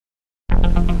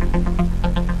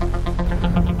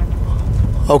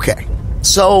Okay,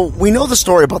 so we know the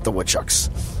story about the Woodchucks.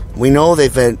 We know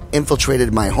they've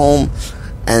infiltrated my home,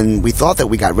 and we thought that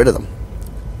we got rid of them.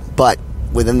 But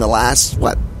within the last,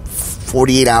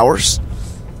 48 hours,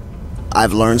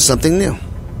 I've learned something new.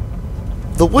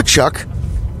 The Woodchuck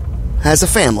has a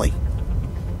family,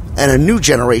 and a new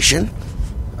generation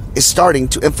is starting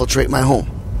to infiltrate my home.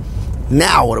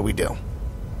 Now what do?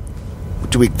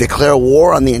 Do we declare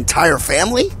war on the entire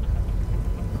family?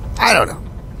 I don't know.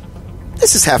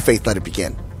 This is Have Faith, Let It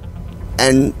Begin.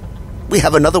 And we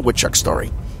have another Woodchuck story.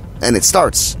 And it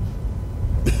starts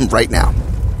right now.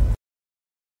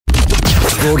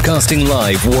 Broadcasting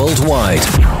live worldwide.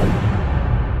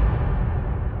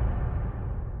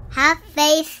 Have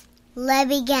faith, let it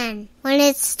begin. When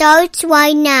it starts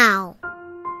right now.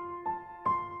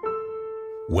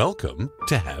 Welcome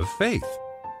to Have Faith.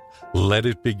 Let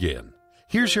it begin.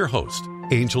 Here's your host,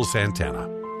 Angel Santana.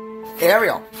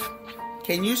 Ariel,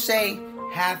 can you say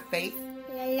have faith?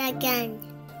 Let it begin.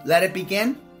 Let it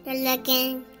begin? Let it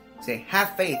begin. Say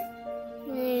have faith.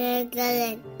 Let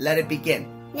it. Let it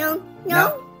begin. No.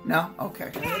 No? Okay.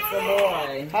 It's the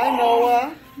boy. Hi,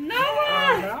 Noah.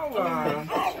 Noah!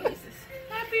 Jesus.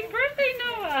 Happy birthday,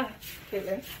 Noah!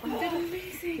 Caitlin. You did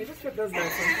amazing. You just put those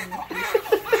back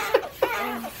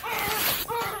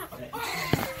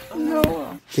in.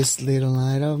 Noah. This little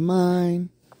light of mine,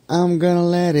 I'm gonna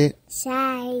let it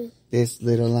Shine. This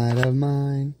little light of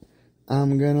mine,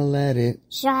 I'm gonna let it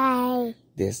Shine.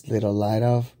 This little light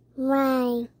of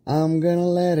Mine. I'm gonna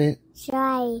let it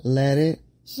Shine. Let it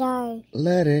Shine.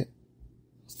 Let it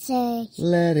Say.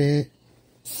 Let it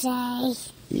Say.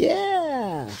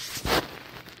 Yeah.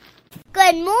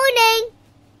 Good morning.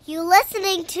 You're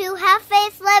listening to Have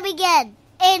Faith, Let It Begin.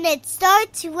 And it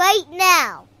starts right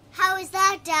now. How is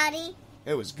that, Daddy?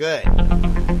 It was good.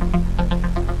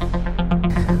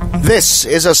 This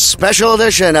is a special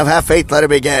edition of Have Faith, Let It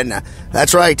Begin.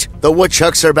 That's right, the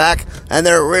Woodchucks are back, and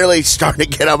they're really starting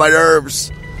to get on my nerves.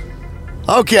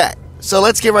 Okay, so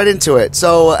let's get right into it.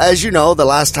 So, as you know, the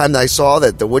last time that I saw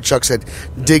that the Woodchucks had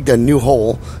digged a new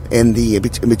hole in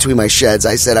between my sheds,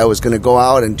 I said I was going to go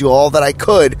out and do all that I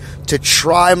could to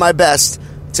try my best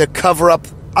to cover up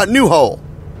a new hole.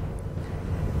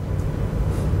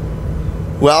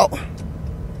 Well,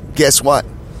 guess what?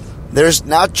 There's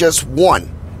not just one.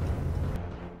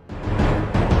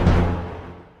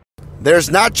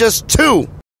 There's not just two.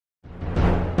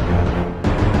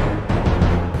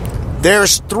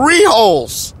 There's 3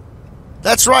 holes.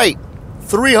 That's right,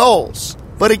 3 holes.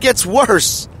 But it gets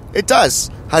worse. It does.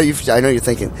 I know you're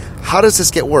thinking, how does this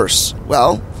get worse?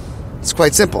 Well, it's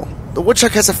quite simple. The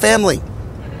Woodchuck has a family.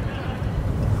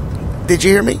 Did you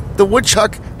hear me? The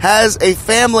Woodchuck has a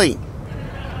family.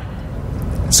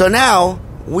 So now,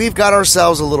 we've got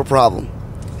ourselves a little problem.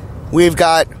 We've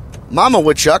got Mama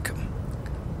Woodchuck,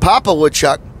 Papa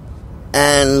Woodchuck,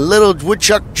 and Little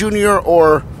Woodchuck Jr.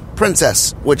 or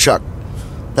Princess Woodchuck.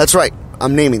 That's right,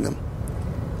 I'm naming them.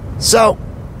 So,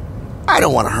 I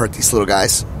don't want to hurt these little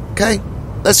guys, okay?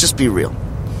 Let's just be real.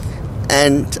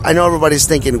 And I know everybody's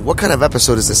thinking, what kind of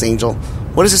episode is this, Angel?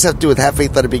 What does this have to do with Have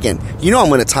Faith, Let It Begin? You know I'm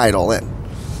going to tie it all in.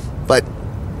 But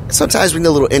sometimes we need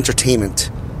a little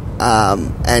entertainment.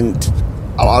 And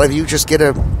a lot of you just get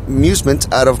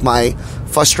amusement out of my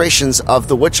frustrations of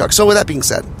the Woodchuck. So with that being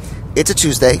said, it's a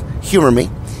Tuesday. Humor me.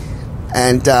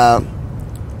 And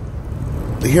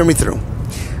hear me through.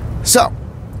 So,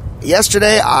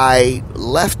 yesterday I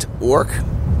left work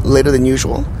later than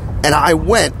usual, and I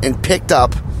went and picked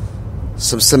up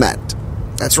some cement.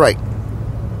 That's right.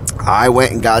 I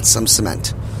went and got some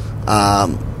cement.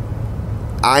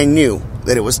 I knew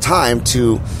that it was time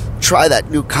to try that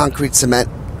new concrete cement.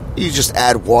 You just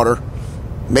add water,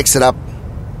 mix it up,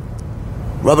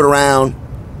 rub it around,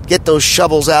 get those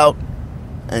shovels out,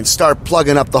 and start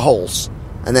plugging up the holes.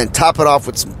 And then top it off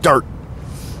with some dirt.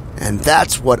 And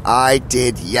that's what I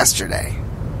did yesterday.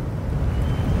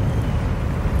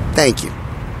 Thank you.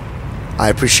 I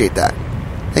appreciate that.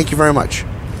 Thank you very much.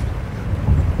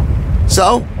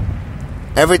 So,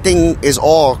 everything is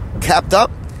all capped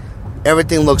up.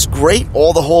 Everything looks great.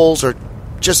 All the holes are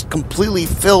just completely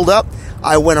filled up.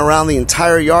 I went around the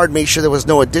entire yard, made sure there was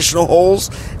no additional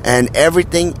holes, and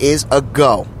everything is a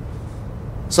go.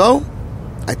 So,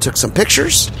 I took some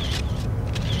pictures,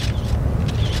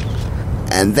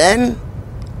 and then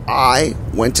I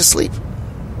went to sleep.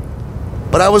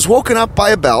 But I was woken up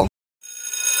by a bell,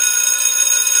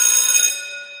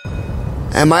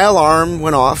 and my alarm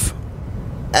went off,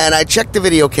 and I checked the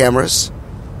video cameras,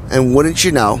 and wouldn't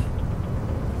you know,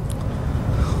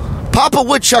 Papa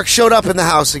Woodchuck showed up in the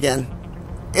house again,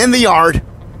 in the yard,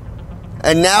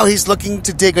 and now he's looking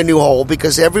to dig a new hole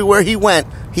because everywhere he went,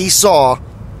 he saw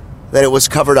that it was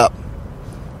covered up.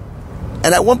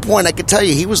 And at one point, I could tell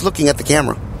you, he was looking at the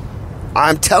camera.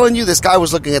 I'm telling you, this guy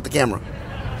was looking at the camera.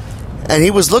 And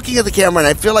he was looking at the camera, and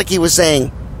I feel like he was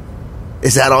saying,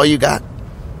 is that all you got?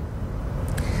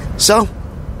 So,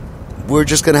 we're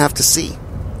just going to have to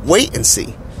wait and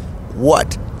see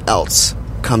what else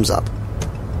comes up.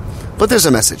 But there's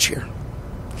a message here.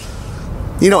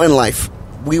 You know, in life,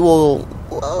 we will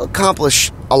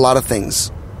accomplish a lot of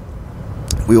things.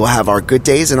 We will have our good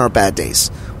days and our bad days.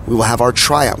 We will have our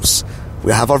triumphs.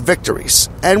 We'll have our victories.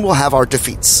 And we'll have our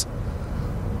defeats.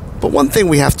 But one thing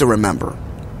we have to remember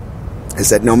is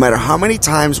that no matter how many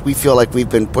times we feel like we've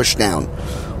been pushed down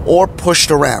or pushed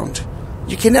around,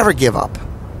 you can never give up.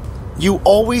 You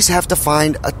always have to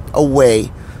find a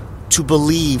way to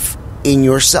believe in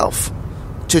yourself,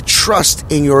 to trust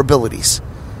in your abilities.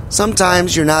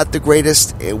 Sometimes you're not the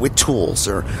greatest with tools,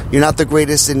 or you're not the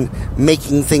greatest in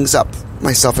making things up,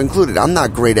 myself included. I'm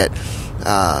not great at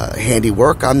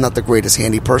handiwork. I'm not the greatest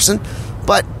handy person.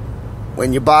 But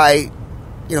when you buy,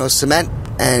 cement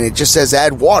and it just says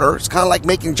add water, it's kind of like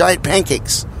making giant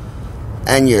pancakes.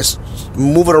 And you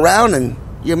move it around and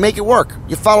you make it work.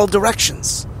 You follow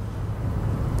directions.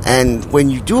 And when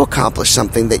you do accomplish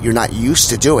something that you're not used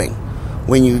to doing,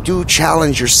 when you do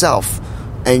challenge yourself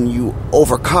and you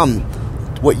overcome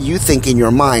what you think in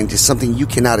your mind is something you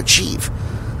cannot achieve,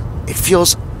 it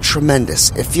feels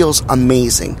tremendous. It feels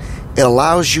amazing. It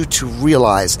allows you to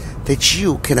realize that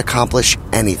you can accomplish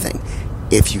anything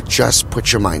if you just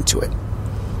put your mind to it.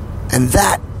 And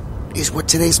that is what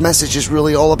today's message is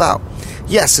really all about.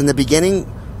 Yes, in the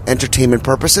beginning, entertainment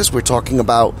purposes, we're talking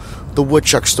about the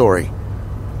Woodchuck story.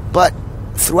 But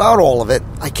throughout all of it,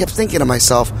 I kept thinking to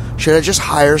myself, should I just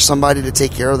hire somebody to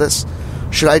take care of this?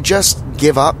 Should I just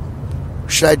give up?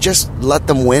 Should I just let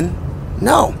them win?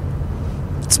 No.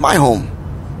 It's my home,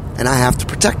 and I have to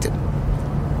protect it.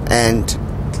 And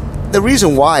the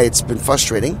reason why it's been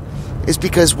frustrating is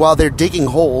because while they're digging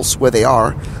holes where they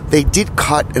are, they did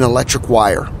cut an electric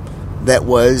wire that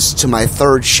was to my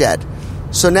third shed.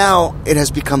 So now it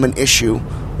has become an issue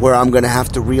where I'm going to have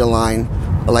to realign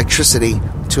electricity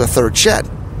to a third shed.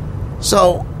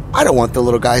 So I don't want the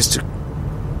little guys to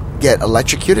get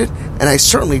electrocuted, and I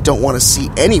certainly don't want to see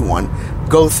anyone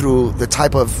go through the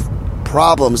type of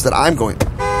problems that I'm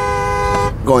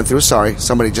going through. Sorry,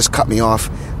 somebody just cut me off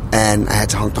and I had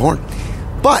to honk the horn.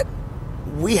 But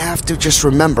we have to just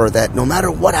remember that no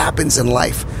matter what happens in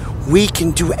life, we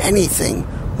can do anything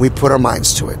we put our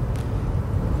minds to it.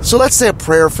 So let's say a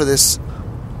prayer for this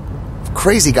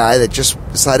crazy guy that just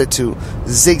decided to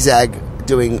zigzag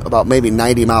doing about maybe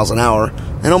 90 miles an hour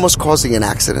and almost causing an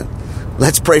accident.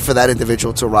 Let's pray for that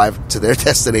individual to arrive to their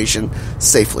destination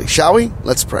safely. Shall we?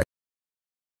 Let's pray.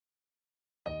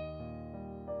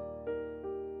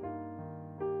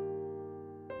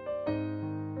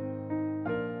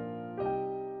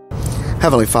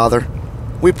 Heavenly Father,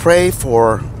 we pray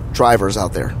for drivers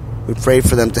out there. We pray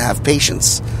for them to have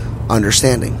patience,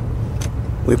 understanding.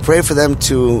 We pray for them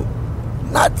to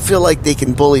not feel like they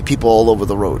can bully people all over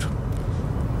the road.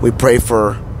 We pray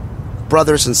for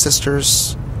brothers and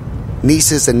sisters,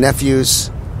 nieces and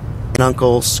nephews, and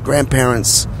uncles,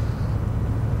 grandparents.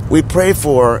 We pray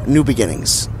for new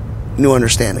beginnings, new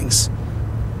understandings.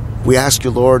 We ask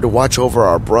you, Lord, to watch over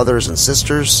our brothers and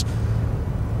sisters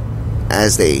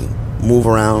as they move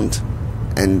around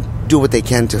and do what they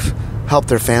can to help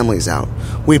their families out.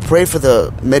 We pray for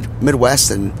the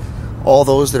Midwest and all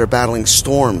those that are battling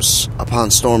storms upon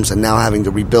storms and now having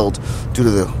to rebuild due to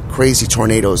the crazy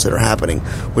tornadoes that are happening.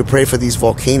 We pray for these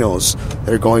volcanoes that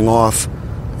are going off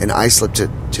and islip to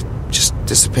just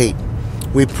dissipate.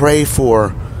 We pray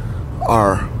for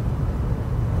our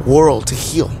world to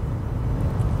heal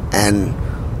and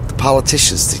the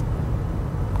politicians to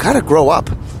kind of grow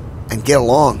up and get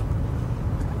along.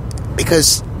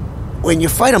 Because when you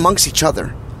fight amongst each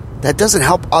other, that doesn't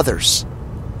help others.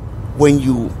 When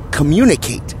you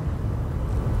communicate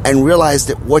and realize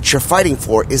that what you're fighting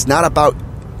for is not about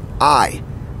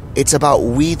it's about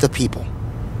we the people.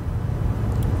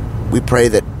 We pray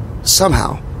that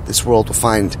somehow this world will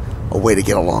find a way to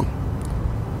get along.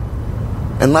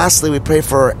 And lastly, we pray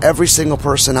for every single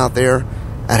person out there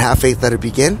at Have Faith, Let It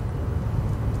Begin.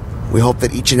 We hope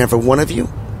that each and every one of you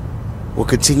will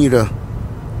continue to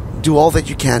do all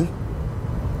that you can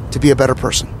to be a better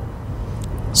person.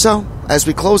 So, as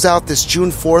we close out this June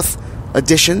 4th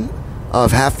edition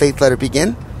of Have Faith, Let It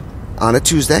Begin on a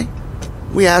Tuesday,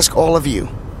 we ask all of you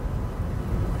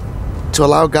to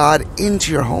allow God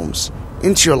into your homes,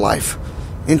 into your life,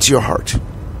 into your heart.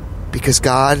 Because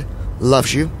God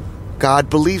loves you, God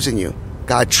believes in you,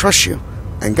 God trusts you,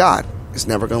 and God is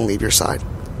never going to leave your side.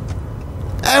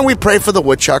 And we pray for the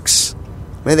Woodchucks.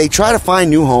 May they try to find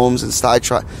new homes and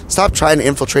stop trying to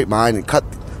infiltrate mine and cut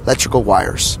electrical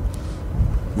wires.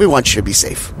 We want you to be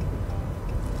safe.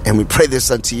 And we pray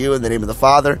this unto you in the name of the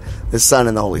Father, the Son,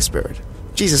 and the Holy Spirit.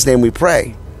 In Jesus' name we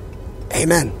pray.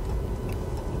 Amen.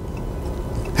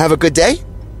 Have a good day.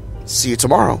 See you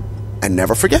tomorrow. And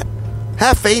never forget,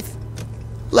 have faith.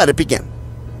 Let it begin.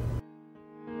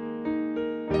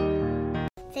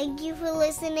 Thank you for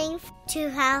listening to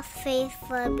Have Faith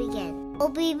Let It Begin. We'll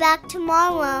be back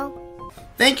tomorrow.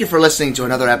 Thank you for listening to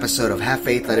another episode of Have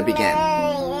Faith Let It Begin.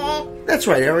 That's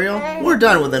right, Ariel. We're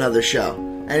done with another show.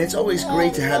 And it's always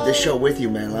great to have this show with you,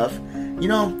 man love. You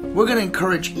know, we're going to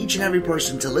encourage each and every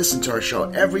person to listen to our show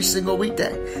every single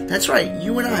weekday. That's right,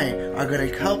 you and I are going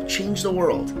to help change the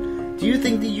world. Do you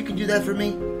think that you can do that for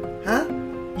me? Huh?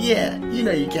 Yeah, you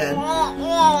know you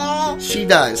can. She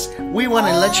does. We want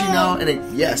to let you know,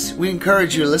 and yes, we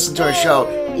encourage you to listen to our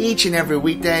show each and every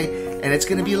weekday, and it's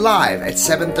going to be live at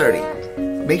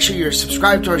 7:30. Make sure you're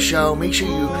subscribed to our show. Make sure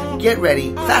you get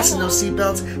ready, fasten those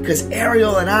seatbelts, because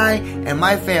Ariel and I and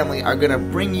my family are going to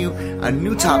bring you a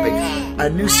new topic, a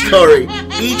new story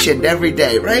each and every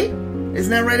day, right?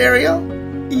 Isn't that right, Ariel?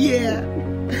 Yeah.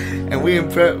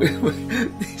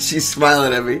 And she's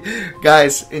smiling at me.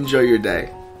 Guys, enjoy your day.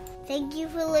 Thank you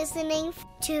for listening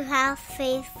to Have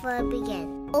Faith Let It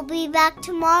Begin. We'll be back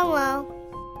tomorrow.